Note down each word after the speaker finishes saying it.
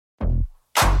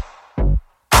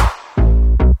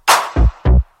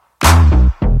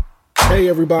Hey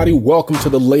everybody, welcome to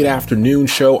the Late Afternoon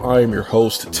Show. I am your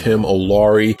host, Tim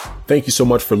Olari. Thank you so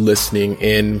much for listening.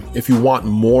 And if you want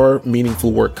more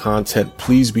Meaningful Work content,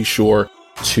 please be sure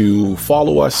to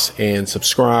follow us and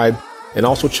subscribe. And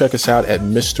also check us out at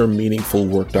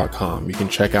MrMeaningfulWork.com. You can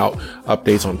check out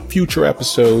updates on future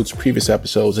episodes, previous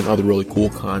episodes, and other really cool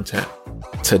content.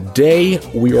 Today,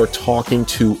 we are talking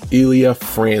to Elia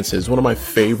Francis, one of my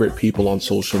favorite people on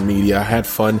social media. I had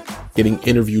fun getting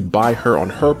interviewed by her on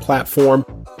her platform,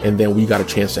 and then we got a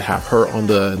chance to have her on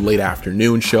the Late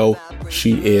Afternoon Show.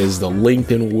 She is the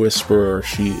LinkedIn Whisperer.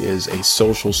 She is a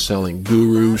social selling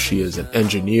guru. She is an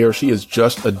engineer. She is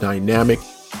just a dynamic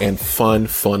and fun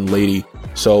lady.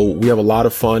 So we have a lot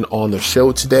of fun on the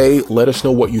show today. Let us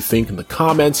know what you think in the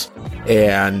comments,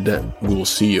 and we will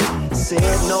see you. Sitting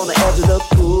on the edge of the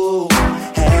pool,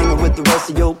 hanging with the rest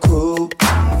of your crew,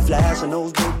 flashing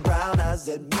those big brown eyes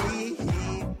at me.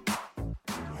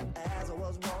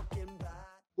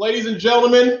 Ladies and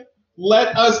gentlemen,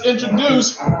 let us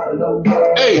introduce,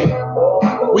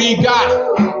 we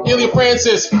got Elia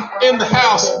Francis in the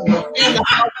house.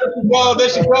 There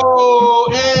she go.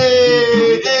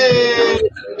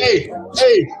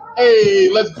 Hey,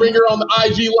 let's bring her on the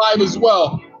IG Live as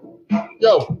well.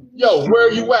 Yo, where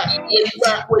are you at?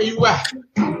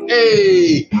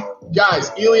 Hey,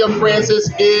 guys, Elia Francis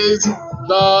is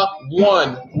the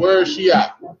one. Where is she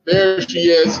at? There she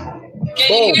is.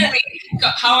 Can you hear me?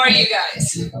 How are you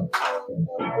guys?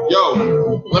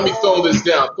 Yo, let me throw this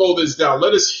down.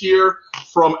 Let us hear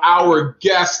from our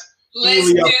guest,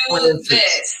 Elia Francis.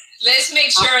 This. Let's make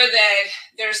sure that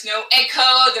there's no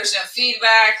echo, there's no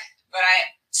feedback, but I'm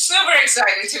super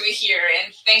excited to be here,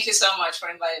 and thank you so much for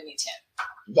inviting me,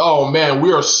 Tim. Oh, man,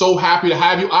 we are so happy to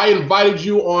have you. I invited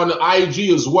you on IG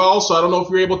as well, so I don't know if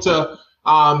you're able to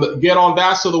get on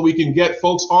that so that we can get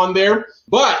folks on there,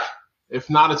 but if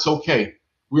not, it's okay.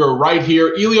 We are right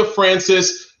here. Elia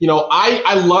Francis,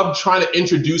 I love trying to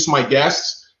introduce my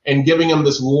guests and giving them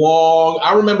this long,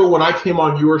 I remember when I came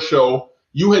on your show,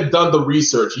 you had done the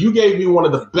research. You gave me one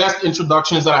of the best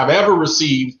introductions that I've ever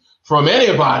received from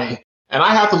anybody. And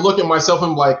I have to look at myself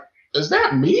and be like, is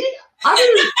that me? I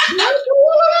didn't do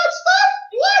all of that stuff?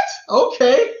 What?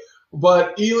 Okay.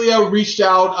 But Elia reached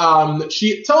out.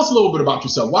 Tell us a little bit about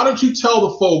yourself. Why don't you tell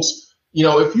the folks,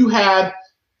 if you had,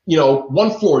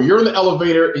 one floor, you're in the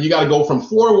elevator and you got to go from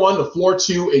floor 1 to floor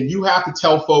 2, and you have to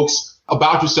tell folks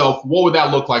about yourself, what would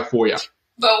that look like for you?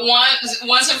 But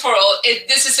once and for all,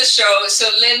 this is a show, so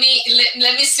let me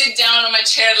sit down on my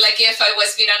chair like if I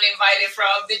was being uninvited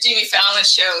from the Jimmy Fallon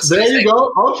show. So there you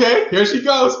go. Okay, here she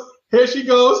goes.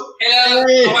 Hello,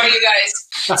 hey. How are you guys?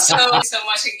 So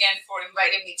much again for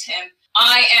inviting me, Tim.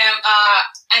 I am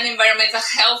an environmental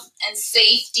health and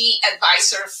safety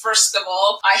advisor. First of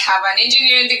all, I have an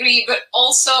engineering degree, but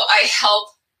also I help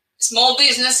small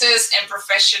businesses and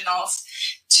professionals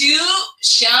to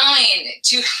shine,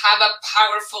 to have a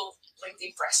powerful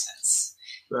LinkedIn presence.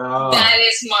 That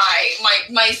is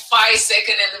my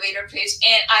 5-second elevator pitch,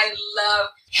 and I love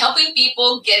helping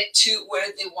people get to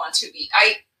where they want to be.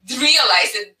 I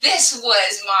realized that this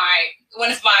was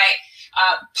one of my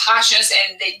passions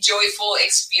and the joyful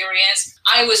experience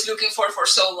I was looking for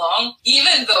so long.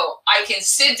 Even though I can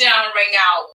sit down right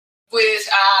now with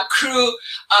a crew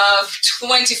of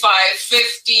 25,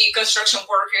 50 construction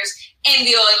workers in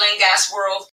the oil and gas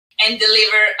world and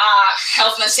deliver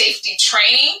health and safety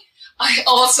training, I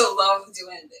also love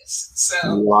doing this.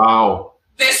 So wow.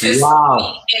 This is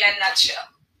me in a nutshell.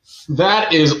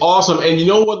 That is awesome. And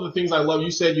one of the things I love,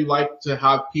 you said you like to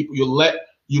have people, you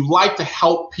like to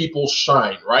help people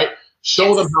shine, right?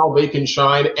 Show them how they can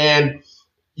shine. And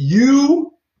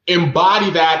you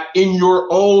embody that in your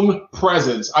own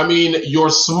presence. I mean, your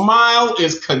smile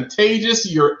is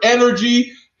contagious. Your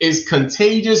energy is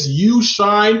contagious. You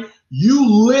shine. You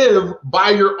live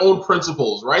by your own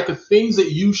principles, right? The things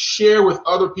that you share with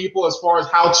other people as far as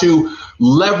how to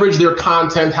leverage their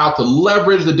content, how to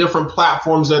leverage the different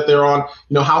platforms that they're on,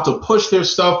 how to push their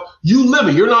stuff. You live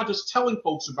it. You're not just telling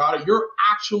folks about it. You're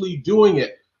actually doing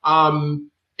it.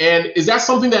 And is that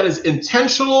something that is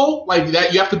intentional, like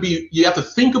that you have to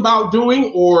think about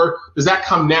doing, or does that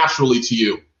come naturally to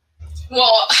you?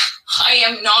 Well, I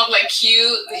am not like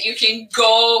you, that you can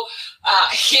go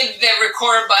hit the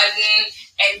record button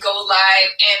and go live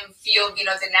and feel, the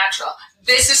natural.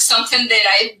 This is something that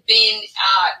I've been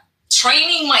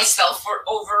training myself for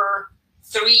over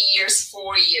 3 years,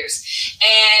 4 years.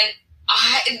 And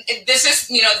this is,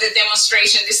 the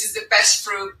demonstration. This is the best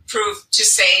proof to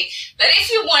say that if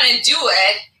you want to do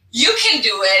it, You can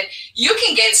do it. You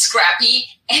can get scrappy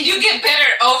and you get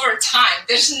better over time.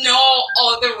 There's no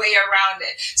other way around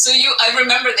it. So I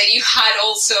remember that you had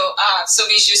also some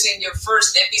issues in your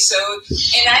first episode,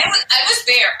 and I was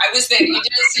there. I was there. You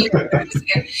didn't see me. I was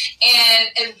there.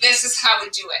 And this is how we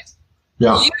do it.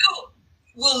 Yeah. You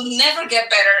will never get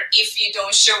better if you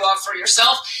don't show up for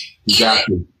yourself.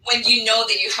 Exactly. Even when you know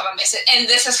that you have a message. And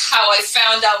this is how I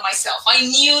found out myself. I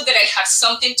knew that I had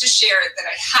something to share, that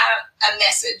I had a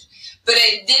message, but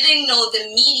I didn't know the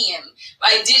medium.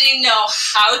 I didn't know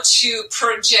how to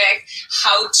project,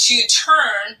 how to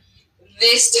turn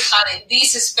this talent,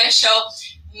 this special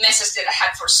message that I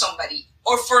had for somebody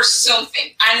or for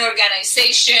something, an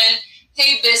organization,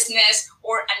 a business,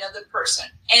 or another person.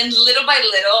 And little by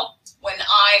little, when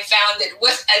I found it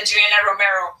with Adriana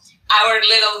Romero, our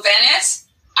little Venice,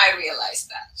 I realized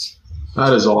that.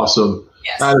 That is awesome.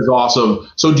 Yes. That is awesome.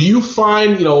 So do you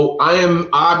find, I am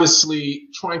obviously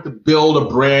trying to build a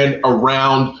brand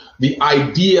around the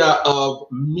idea of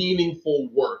meaningful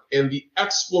work and the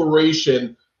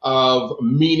exploration of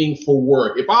meaningful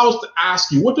work. If I was to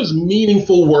ask you, what does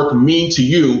meaningful work mean to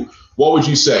you? What would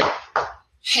you say?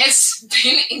 It's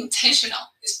been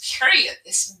intentional. It's period.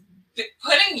 It's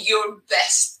putting your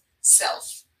best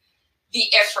self,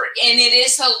 the effort, and it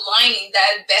is aligning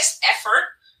that best effort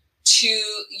to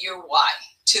your why,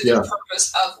 to the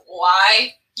purpose of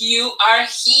why you are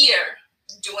here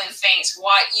doing things,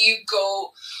 why you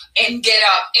go and get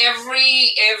up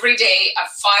every day at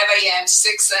 5 a.m.,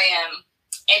 6 a.m.,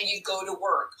 and you go to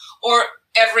work, or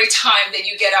every time that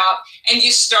you get up and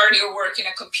you start your work in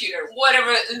a computer,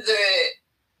 whatever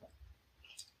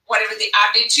the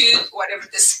aptitude, whatever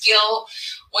the skill,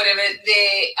 whatever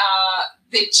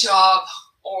the job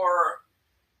or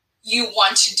you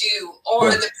want to do,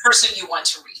 or the person you want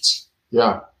to reach.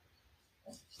 Yeah,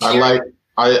 I like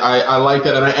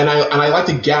that, and I like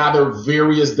to gather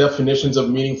various definitions of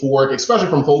meaningful work, especially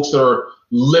from folks that are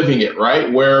living it,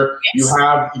 right? Where you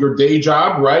have your day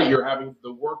job, right? You're having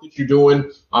the work that you're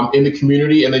doing in the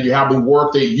community, and then you have the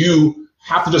work that you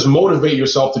have to just motivate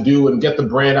yourself to do and get the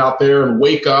brand out there and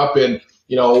wake up. And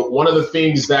one of the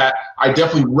things that I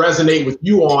definitely resonate with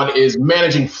you on is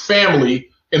managing family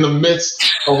in the midst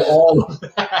of all of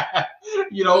that.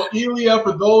 Elia,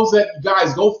 for those that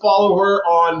guys go follow her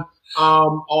on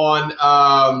Instagram.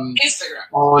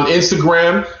 On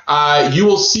Instagram, you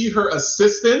will see her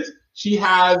assistant. She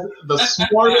has the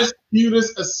smartest,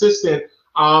 cutest assistant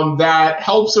that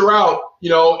helps her out,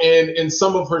 in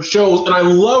some of her shows. And I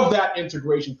love that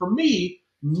integration. For me,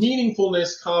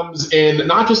 meaningfulness comes in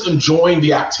not just enjoying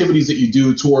the activities that you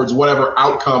do towards whatever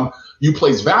outcome you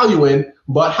place value in,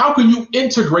 but how can you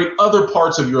integrate other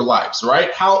parts of your lives,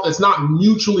 right? How it's not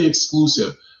mutually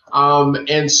exclusive.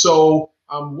 And so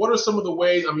what are some of the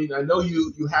ways, I know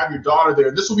you have your daughter there.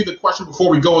 This will be the question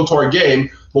before we go into our game,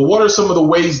 but what are some of the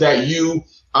ways that you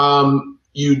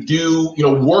do,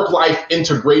 work-life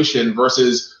integration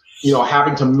versus,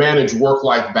 having to manage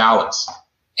work-life balance?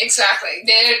 Exactly.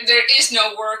 There is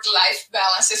no work-life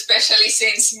balance, especially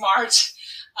since March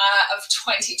of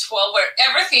 2012, where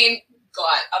everything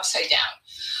got upside down.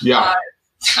 Yeah.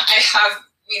 I have,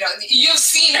 you've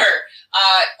seen her,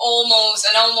 almost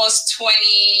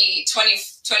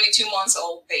 22 months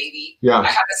old baby. Yeah. I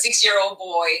have a 6-year-old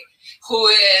boy who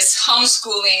is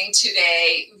homeschooling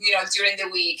today, during the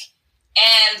week,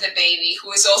 and the baby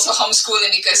who is also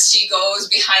homeschooling because she goes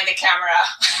behind the camera.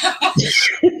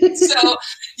 So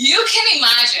you can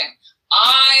imagine,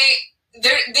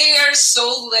 they are so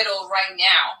little right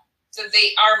now that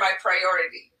they are my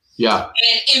priority. Yeah.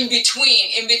 And in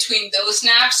between those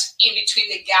naps, in between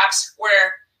the gaps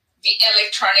where the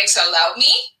electronics allow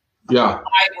me, I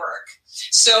work.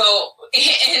 So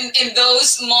in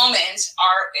those moments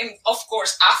are, of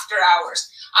course, after hours,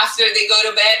 after they go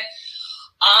to bed,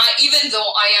 even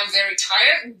though I am very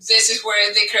tired, this is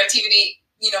where the creativity,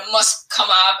 must come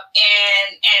up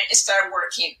and start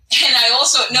working. And I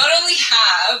also not only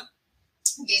have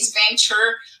this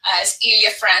venture as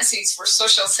Ilya Francis for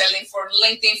social selling, for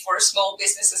LinkedIn, for small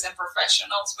businesses and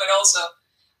professionals, but also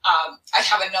I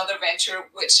have another venture,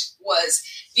 which was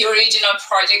the original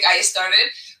project I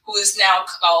started, who is now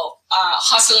called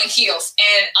Hustle and Heels.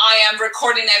 And I am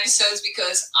recording episodes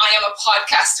because I am a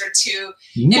podcaster too.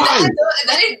 Nice. And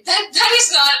that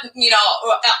is not,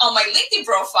 on my LinkedIn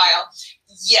profile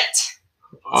yet.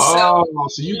 Oh,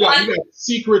 so you got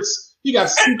secrets. You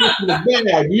got secrets in the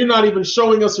bag. You're not even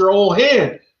showing us your whole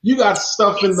hand. You got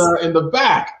stuff in the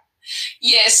back.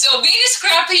 Yes. So being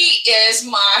scrappy is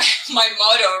my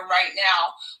motto right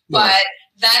now. But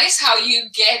that is how you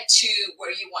get to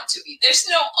where you want to be. There's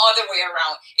no other way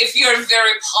around. If you're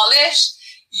very polished,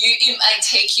 it might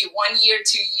take you 1 year,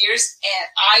 2 years, and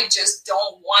I just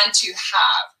don't want to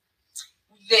have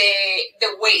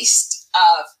the waste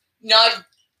of not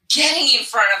getting in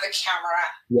front of the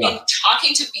camera and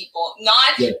talking to people,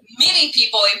 not meeting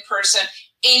people in person,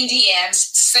 in DMs,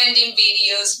 sending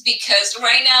videos, because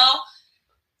right now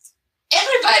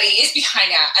everybody is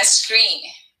behind a screen.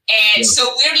 And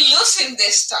so we're losing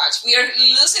this touch. We are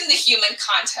losing the human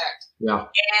contact. Yeah.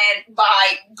 And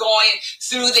by going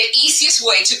through the easiest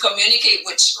way to communicate,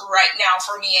 which right now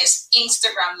for me is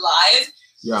Instagram Live,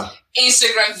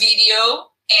 Instagram video,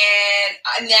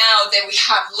 and now that we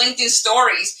have LinkedIn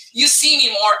Stories, you see me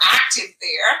more active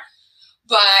there.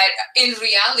 But in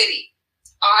reality,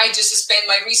 I just spend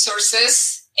my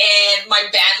resources and my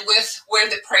bandwidth where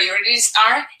the priorities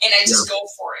are, and I just go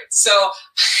for it. So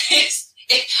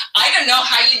I don't know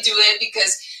how you do it,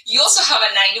 because you also have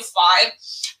a 9 to 5.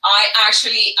 I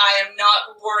am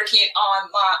not working on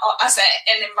as an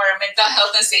environmental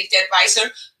health and safety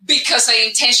advisor, because I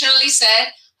intentionally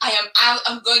said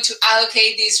I'm going to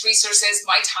allocate these resources,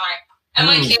 my time and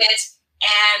my kids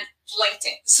and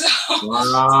LinkedIn. So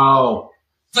wow.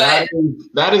 But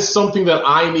that is something that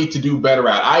I need to do better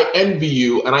at. I envy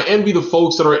you, and I envy the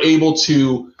folks that are able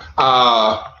to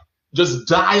just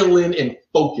dial in and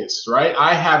focus, right?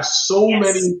 I have so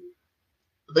many,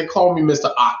 they call me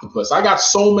Mr. Octopus. I got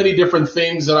so many different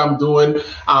things that I'm doing, and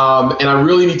I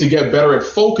really need to get better at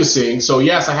focusing. So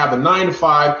yes, I have the 9 to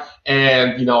 5,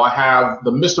 and I have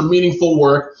the Mr. Meaningful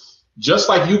Work. Just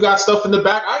like you got stuff in the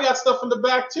back, I got stuff in the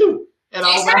back too. And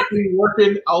I was actually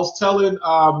working. I was telling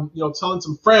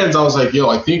some friends. I was like,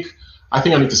 I think I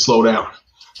need to slow down.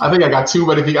 I think I got too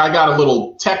many things. I got a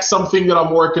little tech something that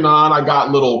I'm working on. I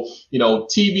got little,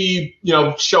 TV,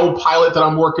 show pilot that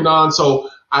I'm working on. So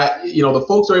the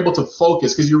folks are able to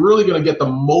focus, because you're really going to get the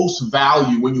most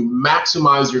value when you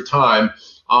maximize your time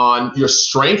on your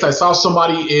strengths. I saw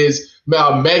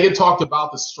Megan talked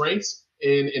about the strengths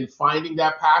in finding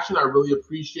that passion. I really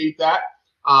appreciate that.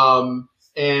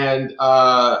 And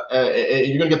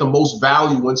you're going to get the most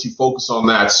value once you focus on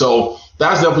that. So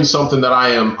that's definitely something that I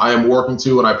am working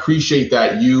to, and I appreciate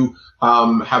that you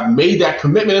have made that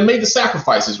commitment and made the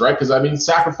sacrifices, right? Because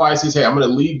sacrifices. Hey, I'm going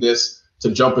to leave this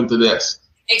to jump into this.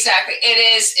 Exactly.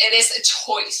 It is a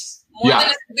choice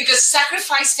because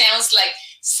sacrifice sounds like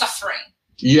suffering.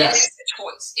 Yes, it is a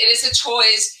choice. It is a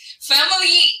choice.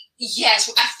 Family. Yes,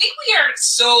 I think we are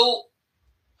so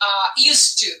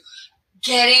used to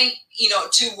getting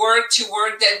to work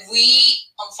that we,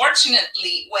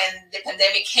 unfortunately, when the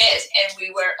pandemic hit and we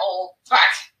were all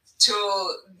back to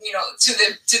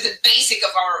the basic of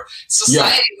our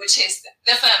society, which is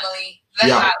the family,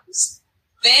 the house,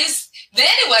 then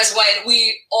it was when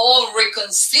we all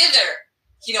reconsider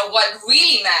what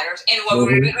really matters. And what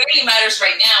really matters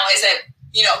right now is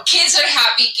that kids are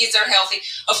happy, kids are healthy.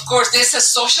 Of course, there's a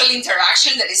social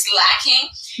interaction that is lacking,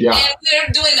 and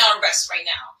we're doing our best right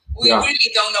now. We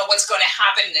really don't know what's going to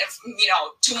happen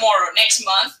tomorrow, next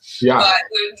month. But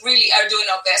we really are doing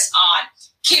our best on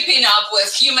keeping up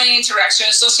with human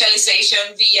interaction,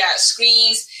 socialization via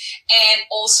screens, and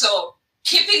also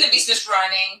keeping the business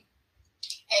running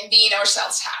and being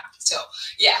ourselves happy. So,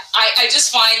 I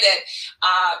just find that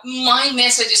my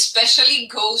message especially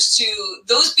goes to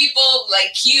those people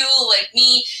like you, like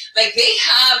me, like they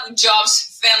have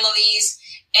jobs, families,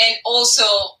 and also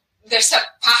there's a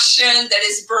passion that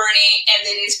is burning and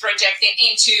that is projecting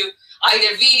into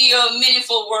either video,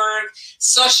 meaningful work,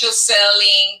 social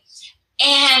selling,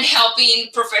 and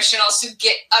helping professionals to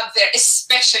get up there,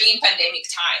 especially in pandemic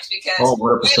times, because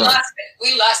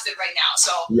we lost it right now.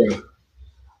 So,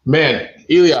 man,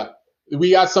 Elia, we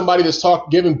got somebody that's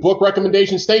giving book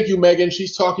recommendations. Thank you, Megan.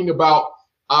 She's talking about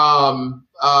the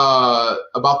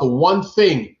one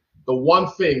thing. The One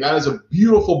Thing. That is a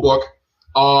beautiful book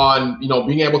on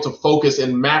being able to focus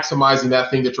and maximizing that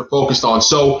thing that you're focused on.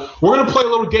 So we're going to play a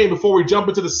little game before we jump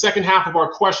into the second half of our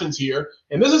questions here,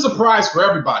 and this is a surprise for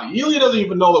everybody. Elia doesn't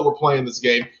even know that we're playing this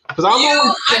game, because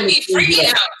I'd be freaking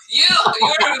out. You're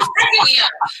freaking me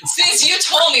out since you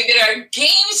told me there are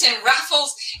games and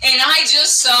raffles, and I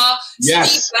just saw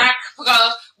Steve Black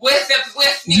with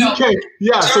so you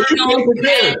came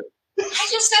prepared. I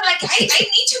just said, I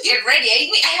need to get ready.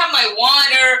 I have my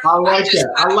water. I like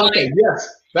that. Yes,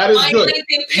 that is good.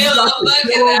 Pillow.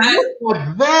 Look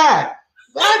at that.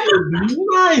 That is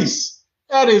nice.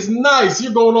 That is nice.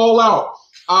 You're going all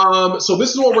out. So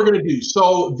this is what we're going to do.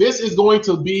 So this is going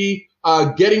to be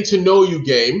a getting to know you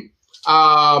game.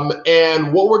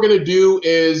 And what we're going to do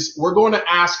is we're going to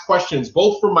ask questions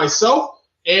both for myself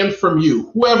and from you.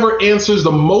 Whoever answers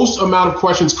the most amount of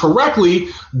questions correctly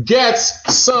gets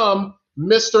some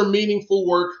Mr. Meaningful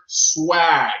Work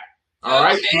swag. All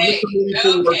right, Mr.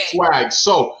 Meaningful Work swag.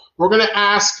 So we're going to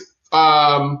ask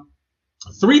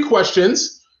 3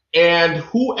 questions, and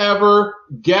whoever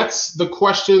gets the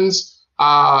questions,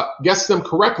 gets them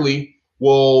correctly,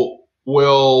 will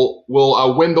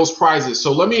win those prizes.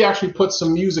 So let me actually put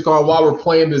some music on while we're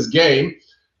playing this game.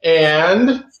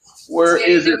 And where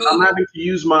is it? I'm having to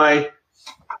use my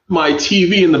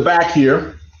TV in the back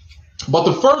here. But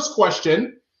the first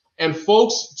question, and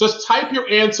folks, just type your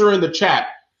answer in the chat.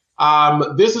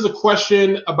 This is a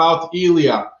question about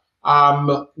Ilya.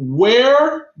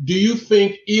 Where do you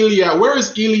think where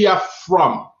is Ilya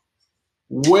from?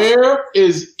 Where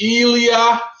is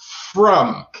Ilya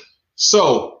from?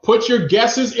 So put your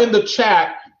guesses in the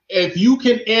chat if you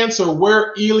can answer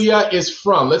where Ilya is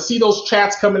from. Let's see those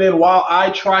chats coming in while I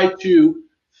try to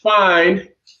find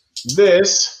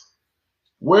this.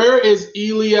 Where is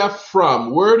Ilya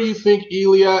from? Where do you think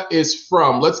Ilya is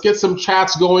from? Let's get some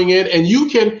chats going in. And you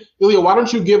can, Ilya, why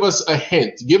don't you give us a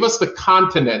hint? Give us the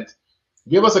continent.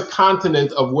 Give us a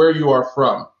continent of where you are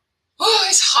from. Oh,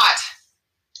 it's hot.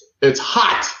 It's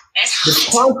hot. It's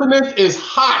hot. The continent is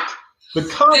hot. The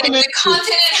continent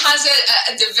has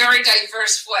a very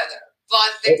diverse weather,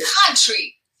 but the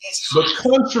country is hot. The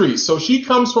country. So she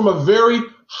comes from a very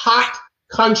hot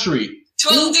country.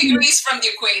 12 degrees from the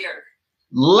equator.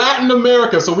 Latin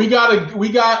America. So we got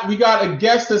a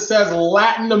guest that says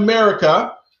Latin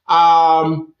America.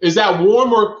 Is that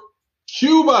warm or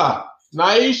Cuba?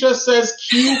 Naisha says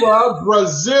Cuba,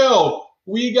 Brazil.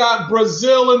 We got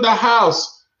Brazil in the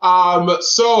house.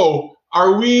 So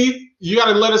are we? You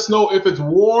got to let us know if it's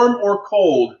warm or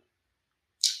cold.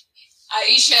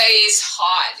 Aisha is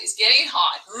hot. It's getting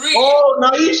hot. Really. Oh,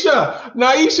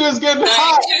 Naisha is getting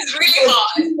hot. Naisha is really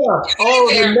hot. Oh,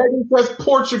 and Megan says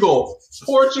Portugal.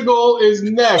 Portugal is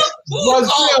next.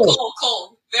 Brazil.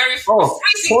 Cold. Very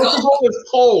freezing Portugal cold. is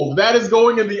cold. That is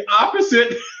going in the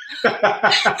opposite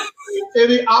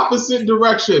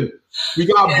direction. We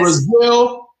got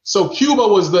Brazil. So Cuba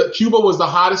was the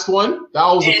hottest one. That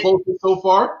was the closest so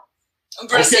far.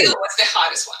 Brazil was the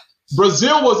hottest one.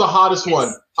 Brazil was the hottest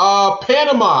one.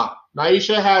 Panama.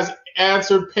 Naisha has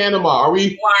answered Panama. Are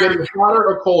we getting hotter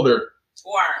or colder?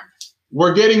 Warm.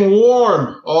 We're getting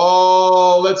warm.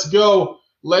 Oh, let's go.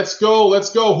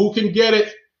 Who can get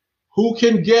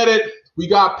it? We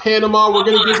got Panama. We're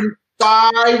going to give you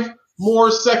 5 more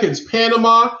seconds.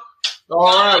 Panama.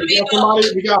 All right.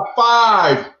 We got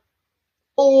 5,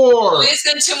 4.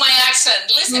 Listen to my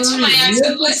accent. Listen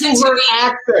to her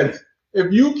accent.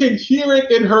 If you can hear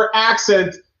it in her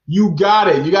accent, you got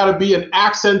it. You got to be an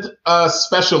accent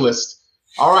specialist.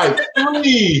 All right.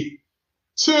 3,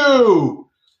 2,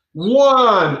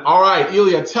 1. All right,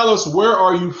 Ilya, tell us, where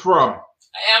are you from?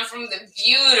 I am from the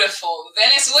beautiful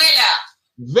Venezuela.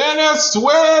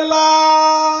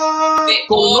 The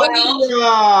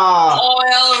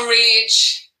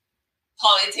oil-rich,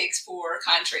 politics-poor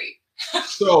country.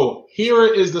 So here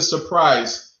is the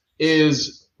surprise,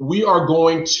 is we are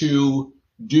going to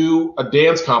do a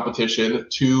dance competition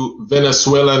to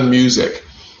Venezuelan music.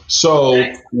 So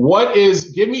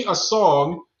give me a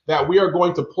song that we are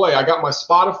going to play. I got my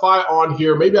Spotify on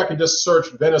here. Maybe I can just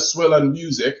search Venezuelan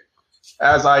music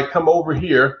as I come over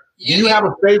here. Do you have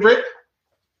a favorite?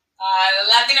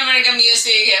 Latin American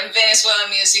music and Venezuelan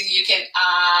music, you can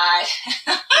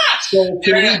So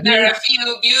there are a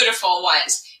few beautiful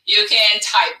ones. You can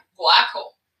type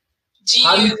Guaco.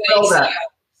 How do you spell that? Guaco.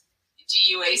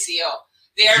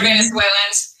 They are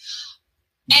Venezuelans.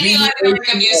 Any Latin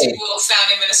American music will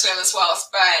sound in Venezuela as well,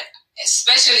 but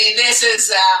especially this is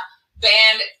a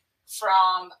band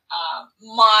from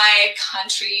my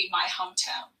country, my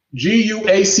hometown.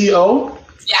 Guaco?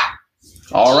 Yeah.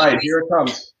 All right, here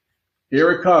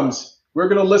it comes. We're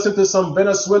going to listen to some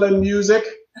Venezuelan music,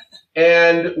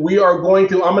 and I'm going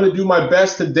to do my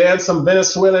best to dance some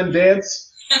Venezuelan dance.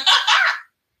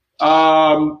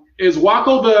 Is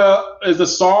Guaco the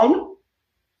song?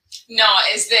 No,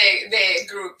 it's the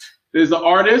group. Is the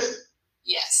artist?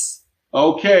 Yes.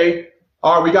 Okay.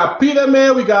 All right, we got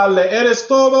Pídeme, we got Le Eres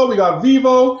Todo, we got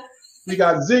Vivo, we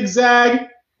got Zigzag.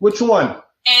 Which one?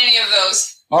 Any of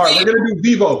those. All right, we're going to do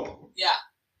Vivo. Yeah.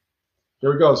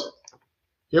 Here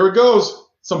it goes.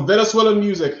 Some Venezuelan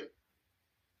music.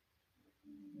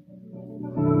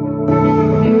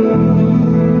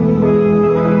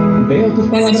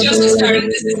 This is just the start.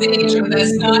 This is the intro.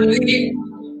 That's not the game.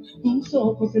 Tus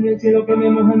ojos en el cielo que me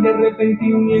mojan de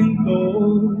arrepentimiento.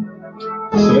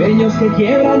 Sueños que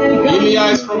quiebran el camino. Ilya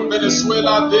is from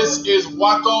Venezuela. This is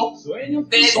Guaco.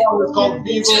 The song is called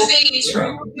Vivo. It's just the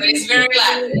intro, but it's very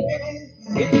Latin.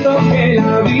 Siento que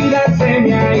la vida se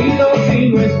me ha ido si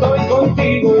no estoy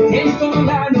contigo. Siento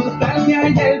la nostalgia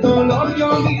y el dolor,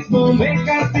 yo mismo me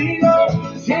castigo.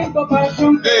 Siento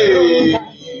pasión. Hey.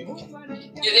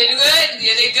 You did good.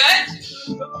 You did good.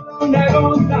 Una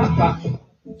gota.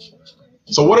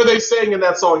 So what are they saying in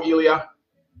that song, Elia?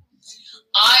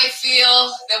 I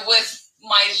feel that with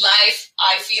my life,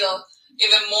 I feel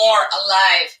even more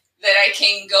alive, that I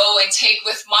can go and take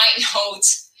with my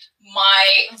notes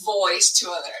my voice to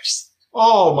others.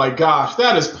 Oh my gosh,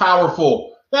 that is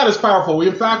powerful. That is powerful.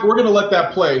 In fact, we're going to let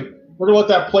that play. We're going to let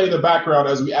that play in the background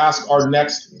as we ask our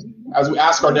next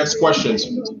questions.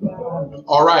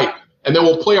 All right. And then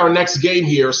we'll play our next game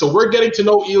here. So we're getting to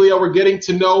know Elia. We're getting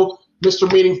to know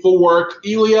Mr. Meaningful Work.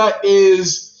 Elia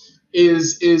is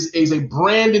a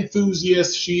brand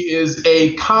enthusiast. She is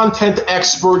a content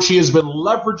expert. She has been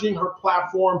leveraging her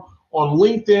platform on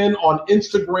LinkedIn, on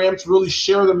Instagram to really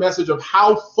share the message of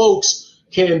how folks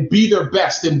can be their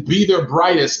best and be their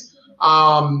brightest.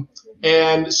 And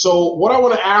so what I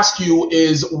want to ask you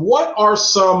is, what are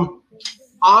some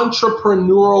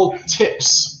entrepreneurial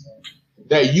tips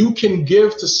that you can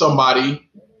give to somebody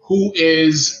who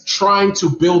is trying to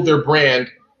build their brand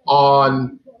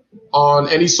on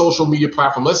any social media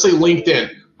platform? Let's say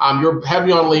LinkedIn. You're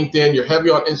heavy on LinkedIn, you're heavy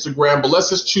on Instagram, but let's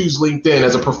just choose LinkedIn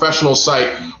as a professional site.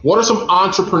 What are some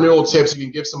entrepreneurial tips you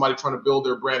can give somebody trying to build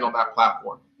their brand on that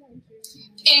platform?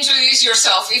 Introduce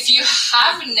yourself. If you're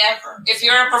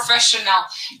a professional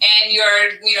and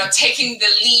you're taking the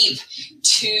leap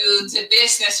to the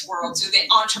business world, to the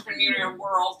entrepreneurial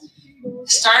world,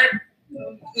 start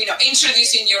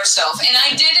introducing yourself. And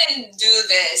I didn't do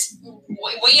this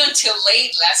way until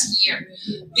late last year,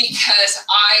 because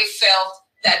I felt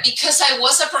that because I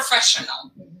was a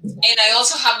professional and I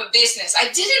also have a business, I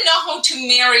didn't know how to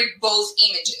marry both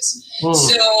images.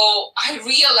 So I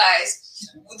realized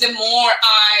the more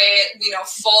I,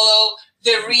 follow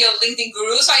the real LinkedIn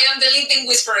gurus, I am the LinkedIn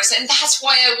whisperers. And that's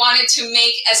why I wanted to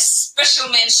make a special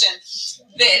mention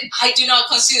that I do not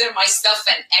consider myself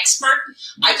an expert.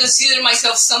 I consider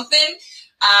myself something,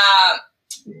 a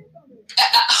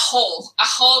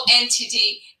whole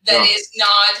entity that is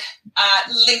not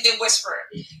LinkedIn whisperer.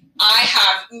 I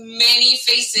have many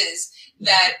faces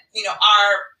that,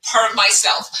 are part of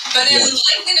myself. But in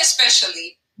LinkedIn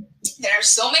especially, there are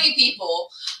so many people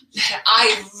that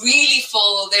I really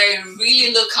follow, that I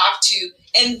really look up to,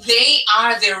 and they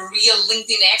are the real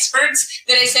LinkedIn experts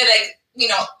that I said,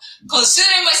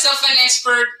 considering myself an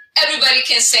expert, everybody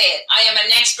can say it. I am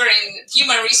an expert in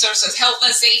human resources, health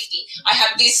and safety. I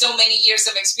have these so many years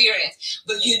of experience.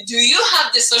 But do you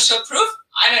have the social proof?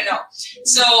 I don't know.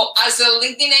 So as a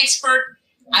LinkedIn expert,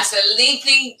 as a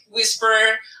LinkedIn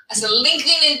whisperer, as a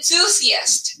LinkedIn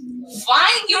enthusiast,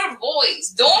 find your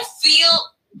voice. Don't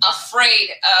feel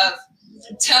afraid of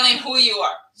telling who you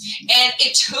are. And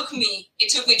it took me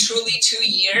truly 2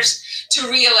 years to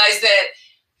realize that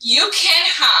you can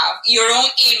have your own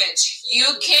image. You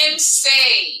can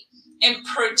say and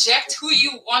project who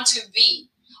you want to be,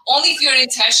 only if you're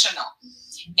intentional.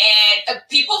 And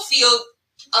people feel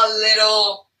a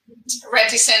little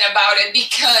reticent about it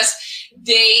because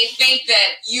they think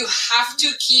that you have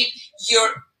to keep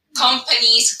your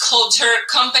company's culture,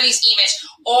 company's image,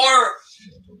 or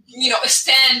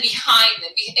stand behind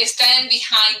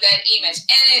that image.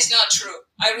 And it's not true.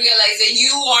 I realize that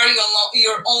you are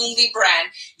your only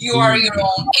brand. You are your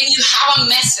own, and you have a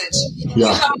message. Yeah. You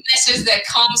have a message that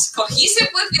comes cohesive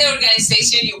with the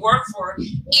organization you work for.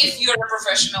 If you're a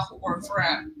professional who works for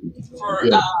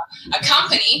a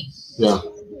company,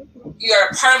 you're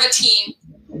a part of a team.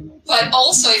 But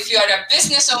also, if you're a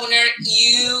business owner,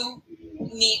 you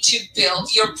need to build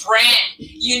your brand.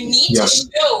 You need to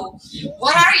show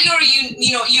what are your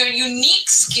unique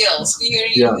skills, your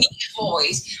unique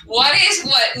voice. What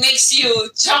makes you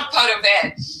jump out of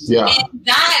bed? Yeah. And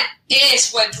that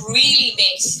is what really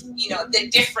makes the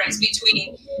difference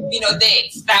between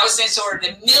the thousands or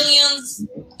the millions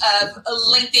of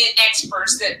LinkedIn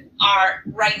experts that are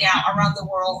right now around the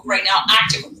world, right now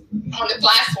active on the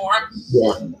platform.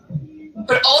 Yeah.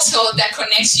 But also that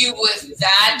connects you with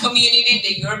that community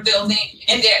that you're building,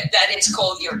 and that is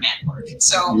called your network.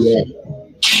 So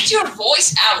get your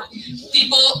voice out.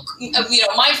 People,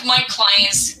 my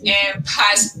clients and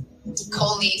past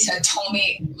colleagues have told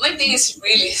me LinkedIn is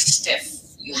really stiff.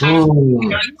 You have to be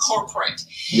very corporate.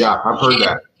 Yeah, I've heard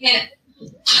that. And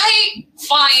I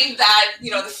find that,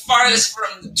 the farthest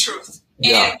from the truth.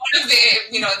 And one of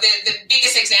the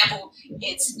biggest example,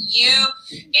 it's you.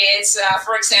 It's,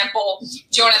 for example,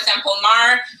 Jonathan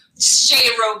Polmar, Jay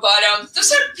Roboto.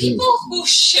 Those are people who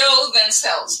show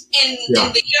themselves, and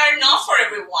they are not for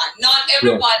everyone. Not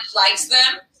everyone likes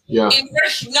them. Yeah. And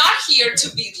we're not here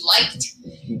to be liked.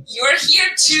 You're here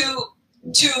to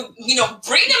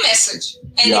bring a message.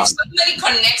 And if somebody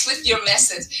connects with your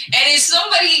message, and if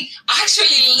somebody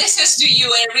actually listens to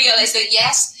you and realizes that,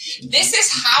 yes, this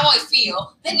is how I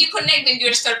feel, then you connect and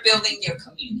you start building your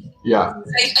community. Yeah.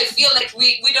 I feel like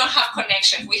we don't have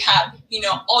connection. We have,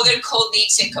 other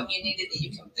colleagues and community that you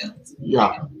can build.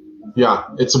 Yeah. Yeah.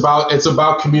 It's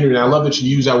about community. I love that you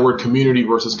use that word community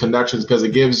versus connections, because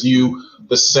it gives you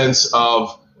the sense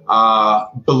of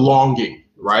belonging,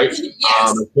 right? Yes.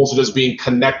 As opposed to just being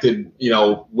connected,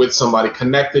 with somebody.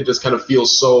 Connected just kind of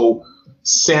feels so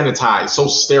sanitized, so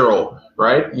sterile,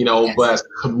 right? But as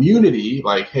community,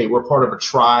 like, hey, we're part of a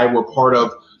tribe. We're part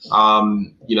of,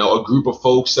 a group of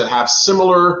folks that have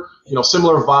similar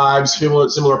vibes,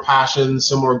 similar passions,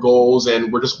 similar goals,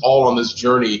 and we're just all on this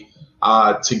journey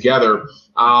together.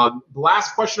 The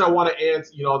last question I want to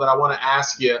answer, that I want to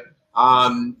ask you,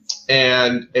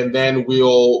 and then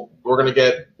we're gonna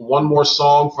get one more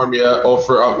song from you,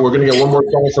 we're gonna get one more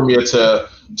song from you to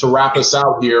wrap us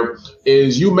out here.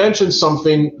 Is you mentioned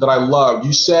something that I love.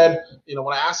 You said,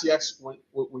 when I asked you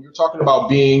when you're talking about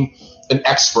being an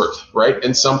expert, right,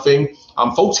 in something,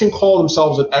 folks can call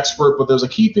themselves an expert, but there's a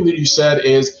key thing that you said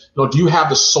is, do you have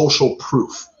the social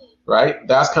proof, right?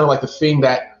 That's kind of like the thing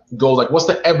that goes like, what's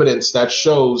the evidence that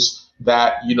shows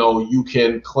that, you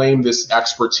can claim this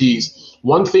expertise?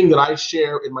 One thing that I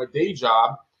share in my day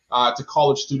job to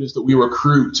college students that we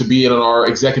recruit to be in our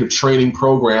executive training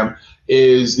program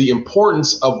is the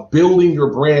importance of building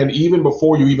your brand even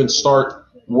before you even start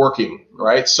working,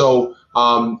 right? So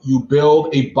you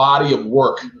build a body of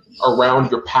work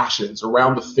around your passions,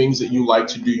 around the things that you like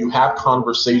to do. You have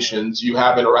conversations, you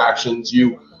have interactions,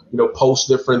 you post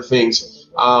different things.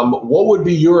 What would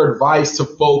be your advice to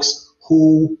folks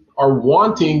who are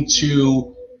wanting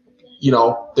to,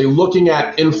 they're looking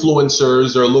at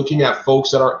influencers or looking at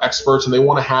folks that are experts and they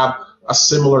want to have a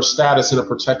similar status in a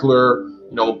particular,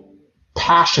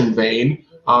 passion vein?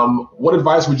 What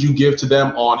advice would you give to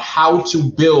them on how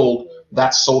to build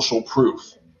that social proof?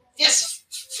 Yes.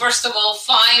 First of all,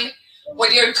 find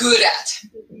what you're good at.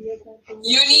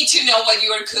 You need to know what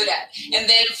you are good at. And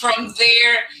then from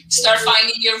there, start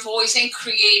finding your voice and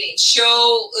creating.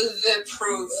 Show the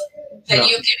proof that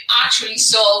you can actually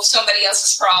solve somebody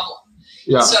else's problem.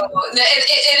 Yeah. So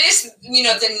it is,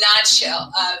 the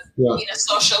nutshell of,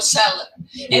 social selling.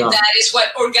 And that is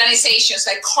what organizations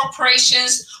like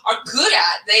corporations are good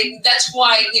at. That's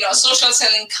why, social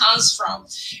selling comes from.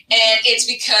 And it's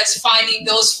because finding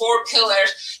those 4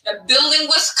 pillars, that building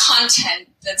with content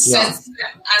that sets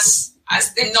them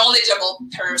as the knowledgeable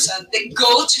person, the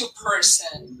go-to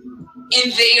person in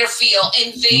their field,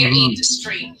 in their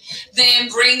industry, then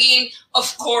bringing,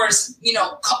 of course,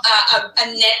 a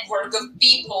network of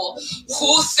people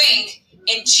who think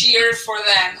and cheer for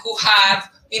them, who have,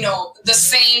 the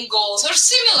same goals or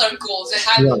similar goals. They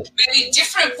have really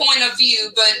different point of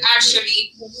view, but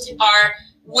actually are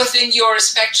within your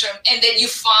spectrum. And then you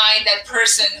find that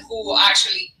person who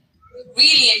actually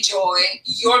really enjoy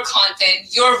your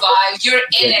content, your vibe, your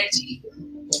energy,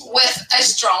 with a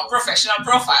strong professional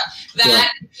profile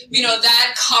that,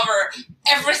 that cover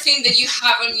everything that you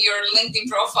have on your LinkedIn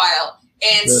profile.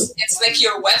 It's like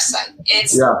your website.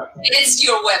 It's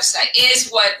your website. It's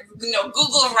what,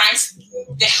 Google ranks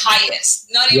the highest,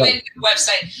 not even your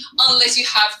website, unless you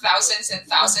have thousands and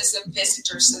thousands of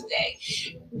visitors a day.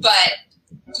 But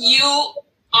you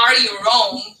are your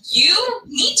own. You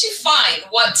need to find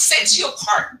what sets you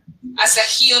apart as a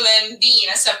human being,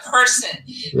 as a person.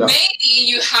 Maybe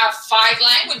you have 5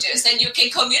 languages and you can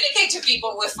communicate to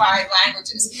people with 5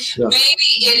 languages. Maybe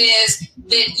it is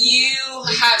that you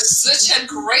have such a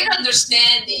great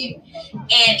understanding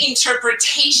and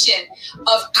interpretation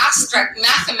of abstract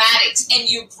mathematics, and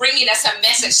you bring it as a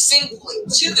message simply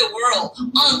to the world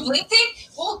on LinkedIn.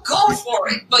 Well, go for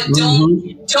it, but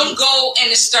don't go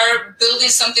and start building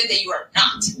something that you are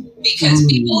not, because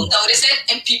people notice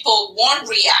it and people won't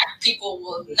react. People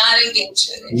will not engage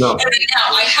in it. No. And right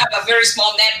now, I have a very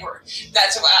small network.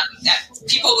 That's why that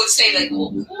people would say, like,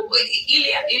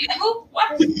 Ilya, who?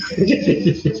 What? And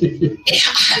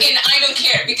I don't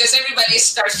care, because everybody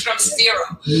starts from 0.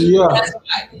 Yeah. That's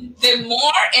why. The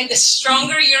more and the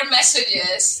stronger your message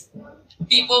is,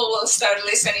 people will start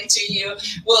listening to you,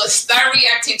 will start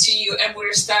reacting to you, and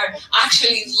will start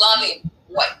actually loving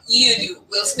what you do.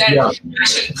 We'll start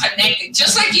actually connecting,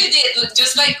 just like you did.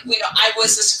 Just like, I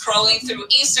was scrolling through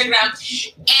Instagram,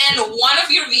 and one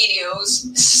of your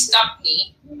videos stopped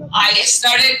me. I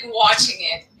started watching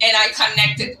it, and I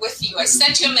connected with you. I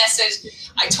sent you a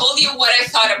message. I told you what I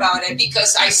thought about it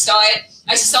because I saw it.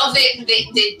 I saw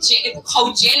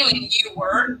how genuine you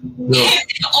were, and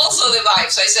also the vibe.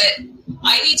 So I said,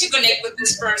 I need to connect with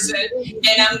this person,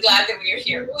 and I'm glad that we are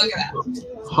here. Look at that.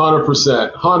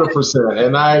 100%.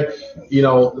 And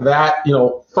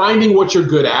finding what you're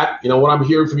good at, what I'm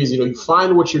hearing from you is, you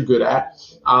find what you're good at,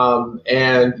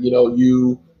 and,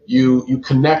 you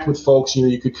connect with folks,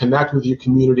 you could connect with your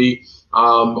community,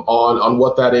 on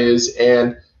what that is.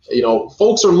 And,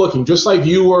 folks are looking just like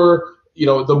you were,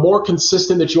 the more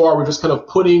consistent that you are, we're just kind of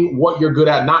putting what you're good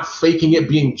at, not faking it,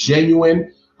 being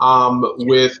genuine,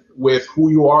 with who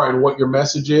you are and what your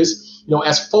message is.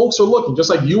 As folks are looking, just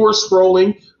like you are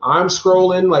scrolling, I'm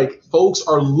scrolling, like folks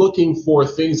are looking for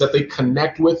things that they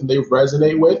connect with and they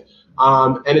resonate with.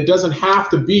 And it doesn't have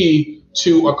to be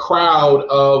to a crowd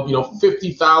of,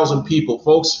 50,000 people.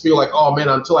 Folks feel like, oh man,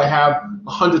 until I have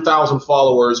 100,000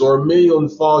 followers or 1 million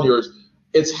followers,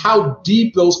 it's how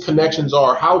deep those connections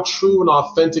are, how true and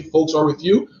authentic folks are with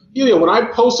you. When I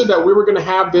posted that we were going to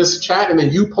have this chat and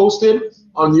then you posted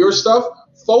on your stuff,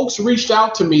 folks reached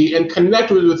out to me and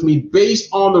connected with me based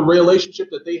on the relationship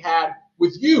that they had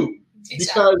with you.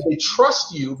 Exactly. Because they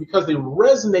trust you, because they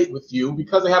resonate with you,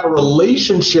 because they have a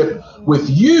relationship with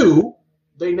you,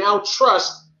 they now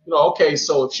trust, okay,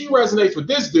 so if she resonates with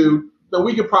this dude, then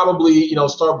we could probably,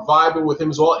 start vibing with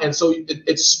him as well. And so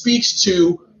it speaks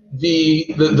to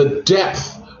the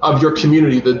depth of your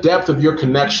community, the depth of your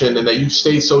connection, and that you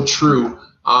stay so true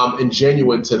and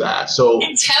genuine to that. So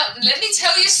let me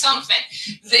tell you something.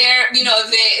 There,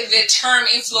 the term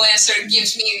influencer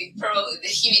gives me probably the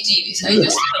heebie-jeebies. I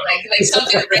just feel like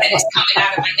something red is coming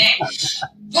out of my neck.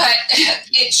 But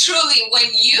it truly,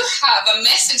 when you have a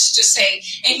message to say,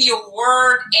 and your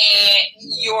word and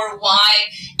your why,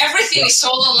 everything is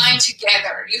all aligned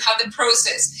together. You have the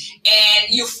process, and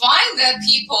you find that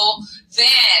people,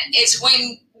 then it's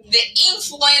when the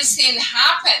influencing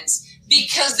happens.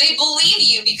 Because they believe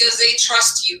you, because they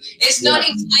trust you. It's not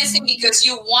influencing because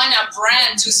you want a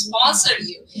brand to sponsor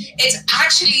you. It's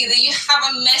actually that you have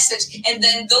a message, and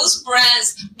then those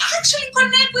brands actually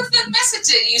connect with the message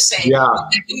that you say, with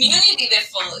the community that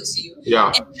follows you. Yeah.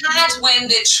 And that's when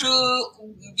the true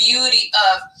beauty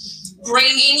of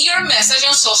bringing your message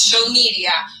on social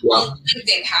media on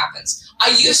LinkedIn happens. I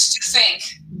used to think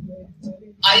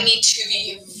I need to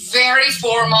be very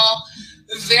formal,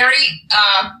 very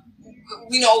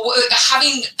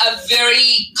having a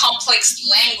very complex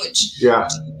language to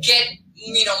get,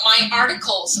 my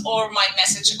articles or my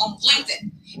message on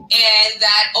LinkedIn. And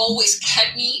that always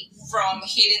kept me from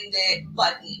hitting the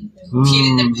button,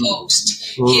 hitting the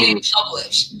post, hitting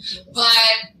publish.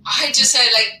 But I just said,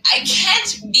 I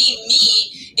can't be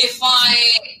me if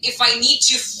I need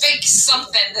to fix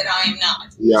something that I am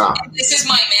not. Yeah. And this is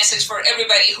my message for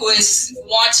everybody who is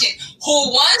watching, who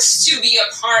wants to be a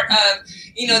part of,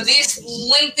 this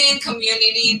LinkedIn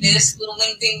community, this little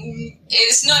LinkedIn.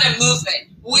 It's not a movement.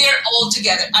 We're all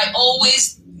together. I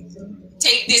always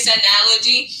take this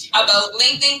analogy about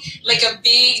LinkedIn like a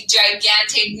big,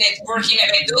 gigantic networking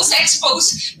event. Those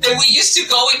expos that we used to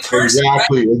go in person.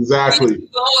 Exactly. We used to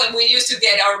go and we used to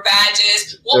get our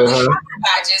badges. Well, we have our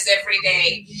badges every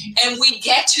day. And we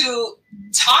get to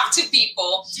talk to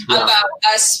people about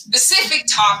a specific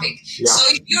topic. So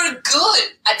if you're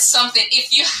good at something,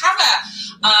 if you have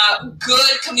a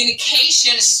good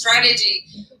communication strategy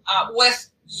with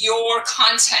your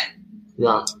content,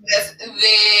 the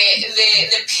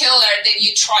pillar that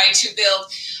you try to build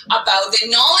about the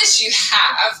knowledge you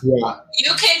have,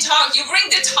 you can talk, you bring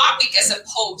the topic as a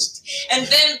post, and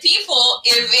then people,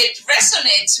 if it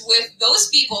resonates with those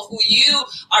people who you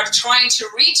are trying to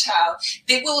reach out,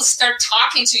 they will start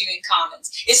talking to you in comments.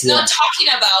 It's not talking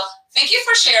about, thank you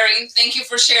for sharing,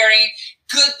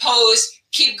 good post,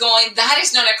 keep going. That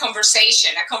is not a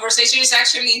conversation. A conversation is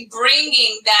actually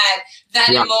bringing that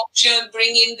emotion,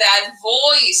 bringing that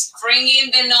voice,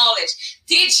 bringing the knowledge,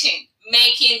 teaching,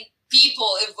 making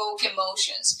people evoke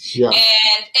emotions.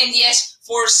 And yes,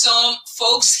 for some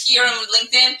folks here on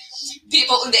LinkedIn,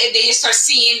 people, they start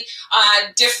seeing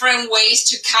different ways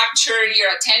to capture your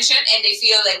attention, and they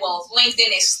feel like, well,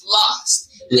 LinkedIn is lost.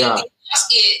 LinkedIn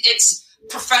it's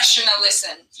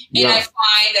professionalism. And I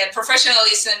find that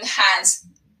professionalism has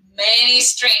many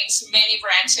strings, many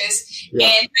branches, and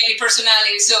many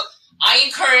personalities. So I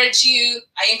encourage you,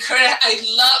 I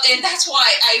love, and that's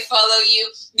why I follow you,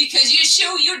 because you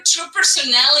show your true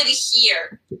personality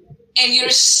here, and you're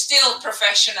still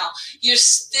professional. You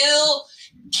still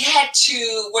get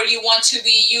to where you want to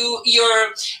be.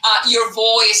 Your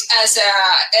voice as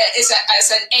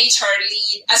an HR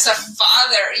lead, as a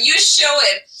father, you show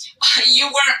it you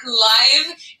weren't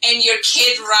live and your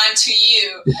kid ran to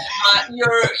you.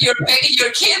 Your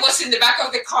kid was in the back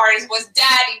of the car. It was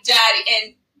daddy,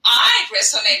 and I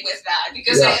resonate with that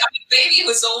because I have a baby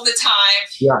who's all the time.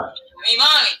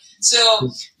 Mommy. So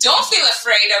don't feel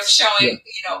afraid of showing,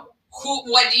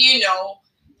 what you know,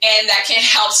 and that can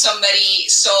help somebody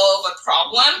solve a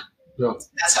problem.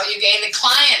 That's how you gain the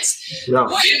clients.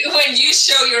 When you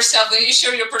show yourself, when you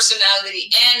show your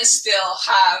personality and still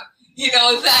have,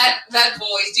 that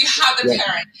voice, you have the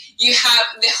parent, you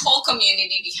have the whole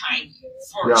community behind you,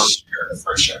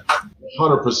 for sure.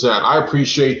 100%. I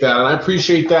appreciate that. And I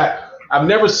appreciate that. I've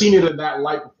never seen it in that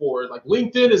light before. Like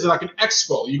LinkedIn is like an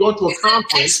expo. You go into a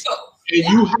conference and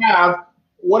you have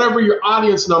whatever your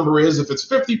audience number is. If it's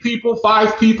 50 people,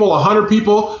 5 people, 100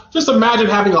 people, just imagine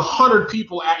having 100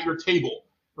 people at your table,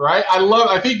 right?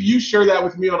 I think you shared that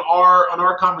with me on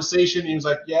our conversation. He was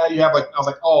like, yeah, you have I was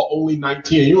like, oh, only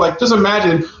 19. And you're like, just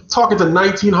imagine talking to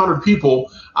 1,900 people,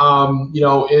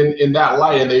 in that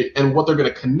light, and what they're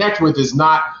going to connect with is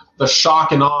not the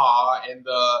shock and awe and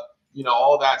the,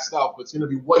 all that stuff, but it's going to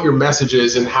be what your message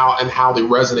is and how they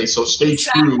resonate. So stay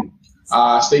true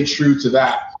to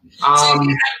that.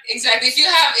 Exactly. If you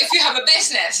have a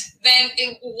business, then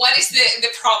what is the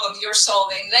problem you're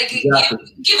solving? Like,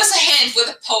 give us a hand with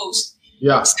a post.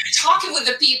 Start talking with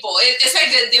the people. It's like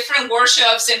the different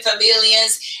workshops and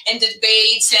pavilions and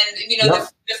debates and the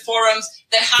forums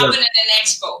that happen at an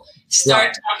expo.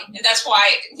 Start talking. And that's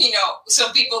why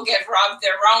some people get rubbed the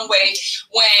wrong way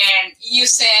when you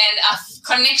send a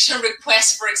connection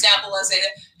request, for example, and say,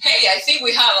 "Hey, I think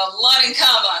we have a lot in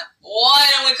common. Why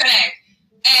don't we connect?"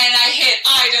 And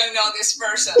I don't know this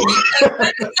person.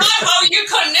 Because that's not how you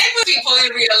connect with people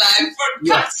in real life, for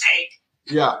God's sake.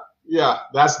 Yeah.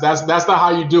 That's not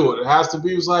how you do it. It has to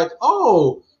be like,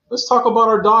 oh, let's talk about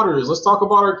our daughters. Let's talk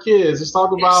about our kids. Let's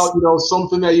talk about,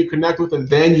 something that you connect with. And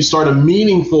then you start a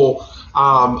meaningful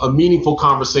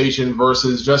conversation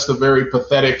versus just a very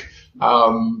pathetic,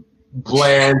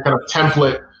 bland kind of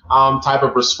template type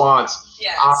of response.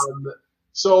 Yes.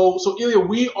 So Ilya,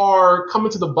 we are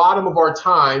coming to the bottom of our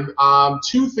time.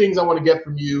 2 things I want to get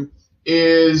from you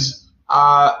is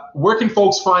where can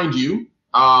folks find you?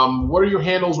 What are your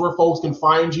handles where folks can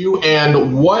find you?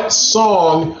 And what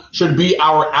song should be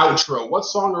our outro? What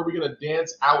song are we going to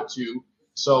dance out to?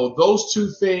 So those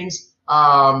 2 things.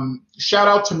 Shout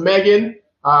out to Megan.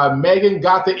 Megan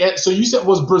got the end. So you said,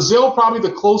 was Brazil probably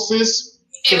the closest?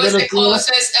 It was the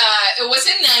closest. It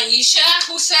wasn't Naisha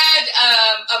who said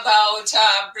about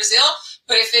Brazil,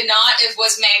 but if it not, it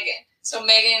was Megan. So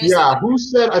Megan. Who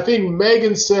said? I think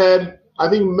Megan said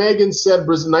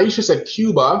Brazil. Naisha said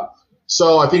Cuba.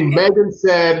 So I think Megan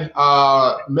said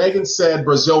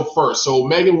Brazil first. So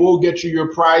Megan, we'll get you your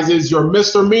prizes, your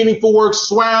Mr. Meaningful Work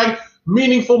swag,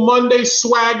 Meaningful Monday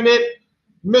swagnet,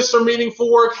 Mr. Meaningful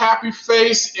Work happy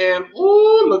face, and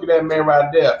ooh, look at that man right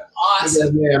there.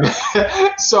 Awesome.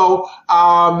 So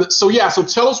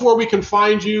tell us where we can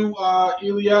find you,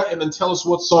 Ilya, and then tell us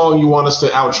what song you want us to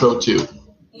outro to.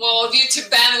 Well, due to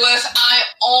bandwidth, I'm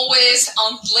always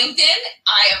on LinkedIn.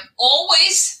 I am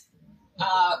always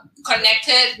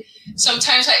connected.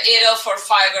 Sometimes I idle for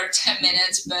 5 or 10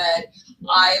 minutes, but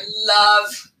I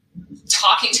love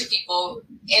talking to people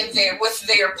with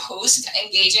their posts,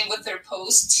 engaging with their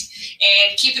posts,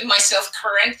 and keeping myself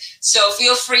current. So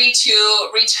feel free to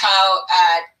reach out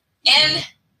at n/Ilya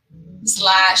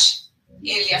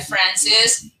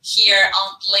Francis here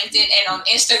on LinkedIn, and on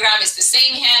Instagram it's the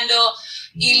same handle,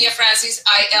 Ilya Francis,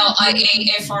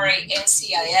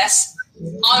 ILIAFRANCIS.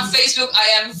 On Facebook, I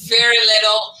am very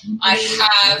little. I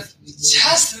have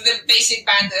just the basic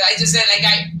bandwidth. I just said,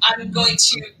 I'm going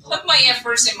to put my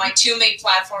efforts in my 2 main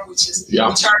platforms, which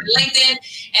are LinkedIn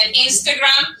and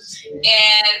Instagram.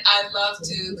 And I love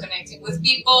to connecting with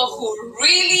people who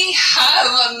really have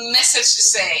a message to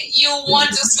say. You want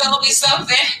to sell me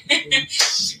something?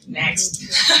 Next.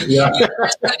 Yeah.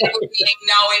 It would be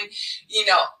knowing,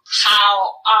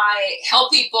 how I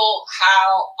help people,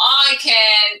 how I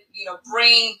can,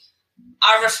 bring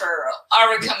our referral,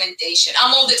 our recommendation.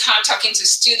 I'm all the time talking to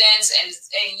students and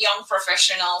young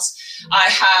professionals. I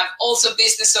have also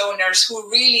business owners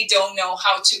who really don't know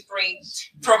how to bring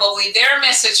probably their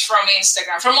message from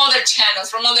Instagram, from other channels,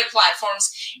 from other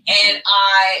platforms, and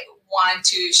I want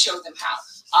to show them how.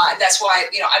 That's why,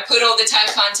 I put all the time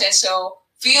content, so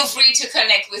feel free to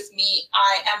connect with me.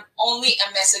 I am only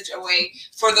a message away.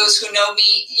 For those who know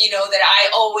me, that I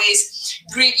always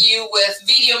greet you with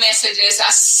video messages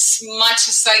as much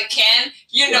as I can.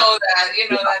 You know that,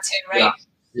 Tim, right?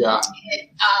 Yeah. And,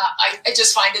 I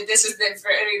just find that this is the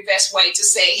very best way to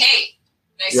say, hey,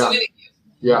 nice to meet you.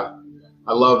 Yeah.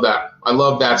 I love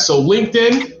that. So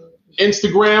LinkedIn,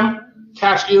 Instagram,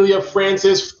 catch Elia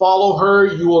Francis, follow her.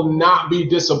 You will not be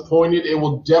disappointed. It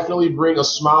will definitely bring a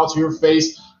smile to your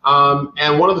face.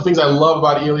 And one of the things I love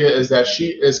about Elia is that she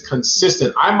is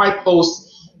consistent. I might post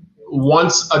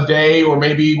once a day or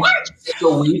maybe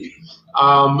a week.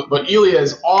 But Elia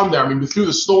is on there. I mean, through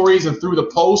the stories and through the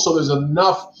posts, so there's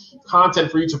enough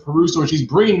content for you to peruse through. And she's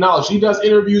bringing knowledge. She does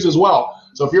interviews as well.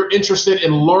 So if you're interested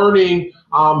in learning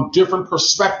different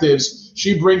perspectives,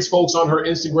 she brings folks on her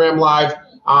Instagram Live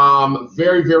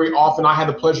very, very often. I had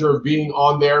the pleasure of being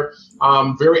on there,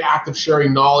 very active,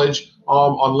 sharing knowledge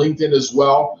on LinkedIn as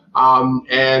well.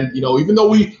 And, you know, even though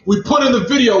we put in the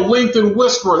video LinkedIn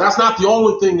Whisperer, that's not the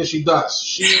only thing that she does.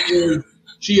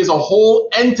 She is a whole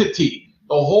entity,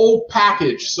 a whole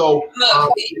package. So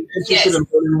interested in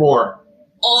learning more.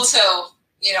 Also,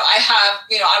 you know,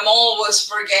 I'm always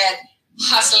forget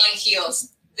Hustle and Heels.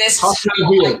 This is how I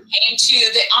came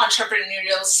to the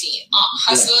entrepreneurial scene.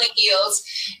 Hustle and Heels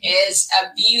is a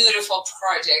beautiful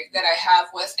project that I have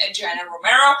with Adriana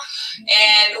Romero,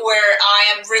 and where I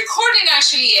am recording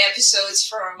actually episodes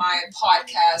for my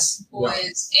podcast.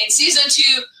 Was in season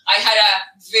 2, I had a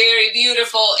very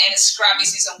beautiful and scrappy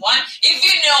season 1.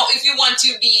 If you want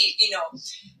to be,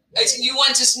 you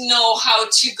want to know how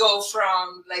to go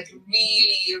from like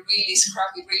really, really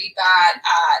scrappy, really bad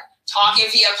at talking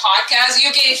via podcast,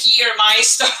 you can hear my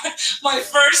story, my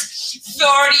first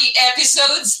 30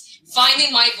 episodes,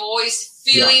 finding my voice,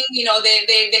 feeling,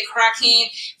 the cracking,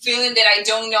 feeling that I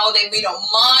don't know, that,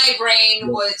 my brain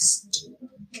was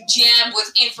jammed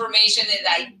with information that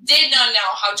I did not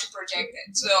know how to project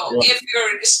it. So if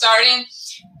you're starting,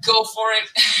 go for it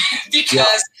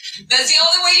because that's the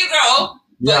only way you grow.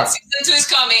 But season 2 is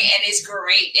coming and it's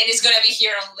great. And it's going to be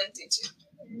here on LinkedIn too.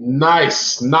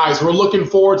 Nice. We're looking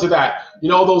forward to that.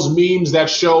 Those memes that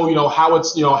show, how it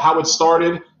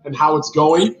started and how it's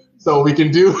going. So we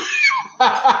can do,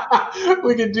 how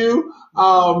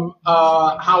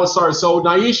it started. So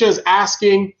Naisha is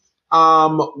asking,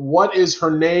 what is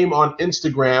her name on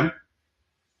Instagram?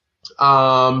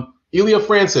 Elia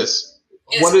Francis.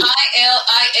 It's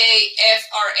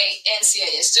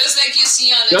ILIAFRANCIS, just like you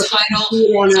see on the title.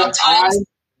 Sometimes,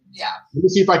 let me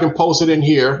see if I can post it in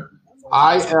here.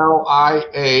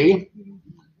 ILIAFRANCIS.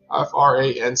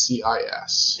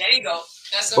 There you go.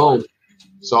 That's the Boom. one.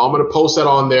 So I'm going to post that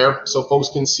on there so folks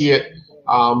can see it.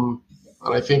 And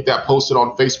I think that posted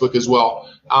on Facebook as well.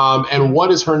 And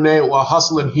what is her name? Well,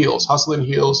 Hustle and Heels. Hustle and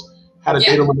Heels had a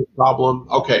data limit problem.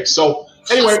 Okay. So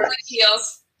anyway. Hustle and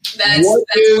Heels. That's where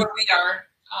we are.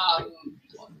 I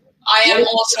am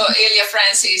also Elia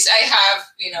Francis. I have,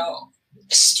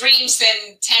 streams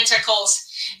and tentacles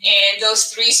in those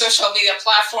 3 social media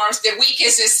platforms. The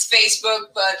weakest is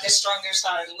Facebook, but the strongest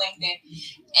are LinkedIn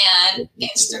and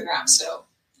Instagram. So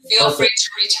feel free to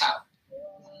reach out.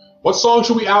 What song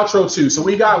should we outro to? So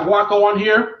we got Wacko on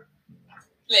here.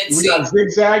 We got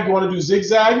Zigzag. You want to do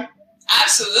Zigzag?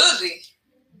 Absolutely.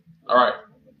 All right.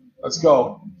 Let's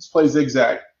go. Let's play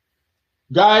Zigzag.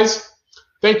 Guys,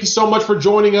 thank you so much for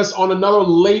joining us on another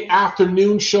late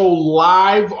afternoon show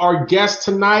live. Our guest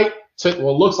tonight, it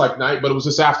looks like night, but it was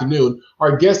this afternoon.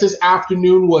 Our guest this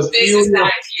afternoon was This is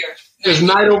night here. There's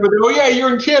night over there. Oh, yeah,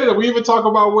 you're in Canada. We even talk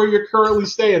about where you're currently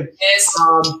staying. Yes.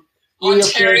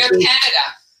 Ontario,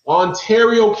 Canada.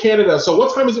 Ontario, Canada. So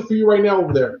what time is it for you right now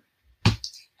over there?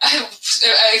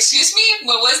 Excuse me?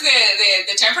 What was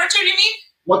the temperature you mean?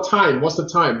 What time? What's the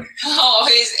time? Oh,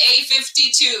 it's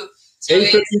 8:52. So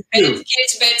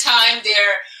it's bedtime.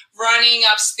 They're running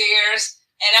upstairs,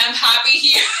 and I'm happy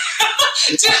here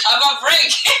to have a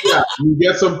break. You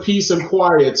get some peace and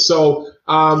quiet. So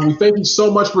we thank you so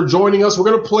much for joining us.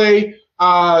 We're going to play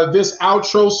this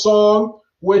outro song,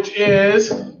 which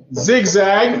is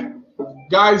Zigzag.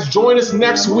 Guys, join us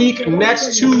next week,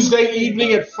 next Tuesday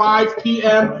evening at 5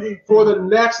 p.m. for the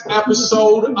next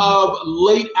episode of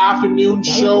Late Afternoon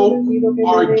Show.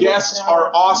 Our guests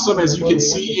are awesome. As you can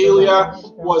see, Elia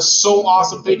was so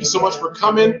awesome. Thank you so much for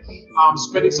coming,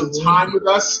 spending some time with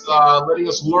us, letting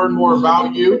us learn more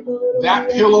about you.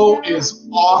 That pillow is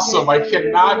awesome. I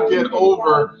cannot get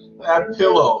over that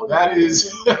pillow. That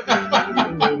is...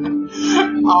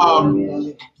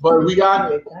 but we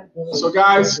got it. So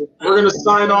guys, we're going to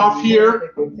sign off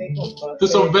here to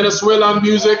some Venezuelan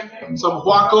music, some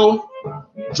Wacko.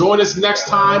 Join us next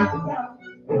time.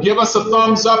 Give us a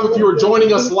thumbs up if you are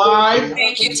joining us live.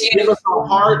 Thank you, Tim. Give us a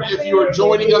heart if you are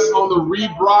joining us on the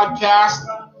rebroadcast.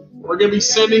 We're going to be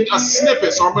sending a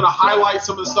snippet, so I'm going to highlight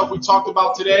some of the stuff we talked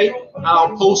about today, and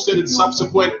I'll post it in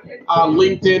subsequent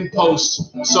LinkedIn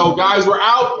posts. So, guys, we're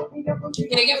out.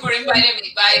 Thank you for inviting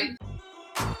me. Bye.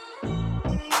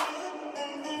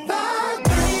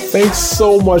 Thanks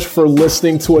so much for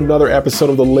listening to another episode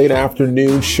of the Late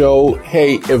Afternoon Show.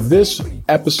 Hey, if this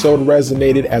episode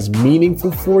resonated as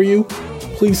meaningful for you,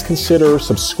 please consider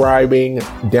subscribing,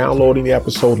 downloading the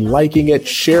episode, liking it,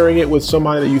 sharing it with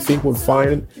somebody that you think would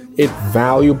find it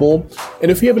valuable. And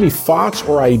if you have any thoughts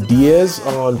or ideas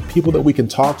on people that we can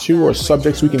talk to or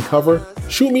subjects we can cover,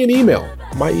 shoot me an email.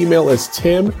 My email is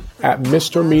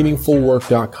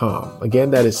tim@mrmeaningfulwork.com.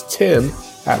 Again, that is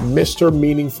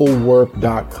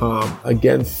tim@mrmeaningfulwork.com.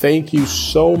 Again, thank you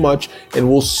so much, and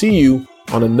we'll see you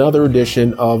on another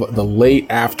edition of the Late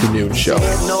Afternoon Show.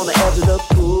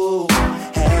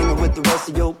 With the rest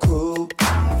of your crew,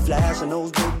 flashing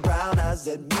those big brown eyes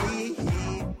at me.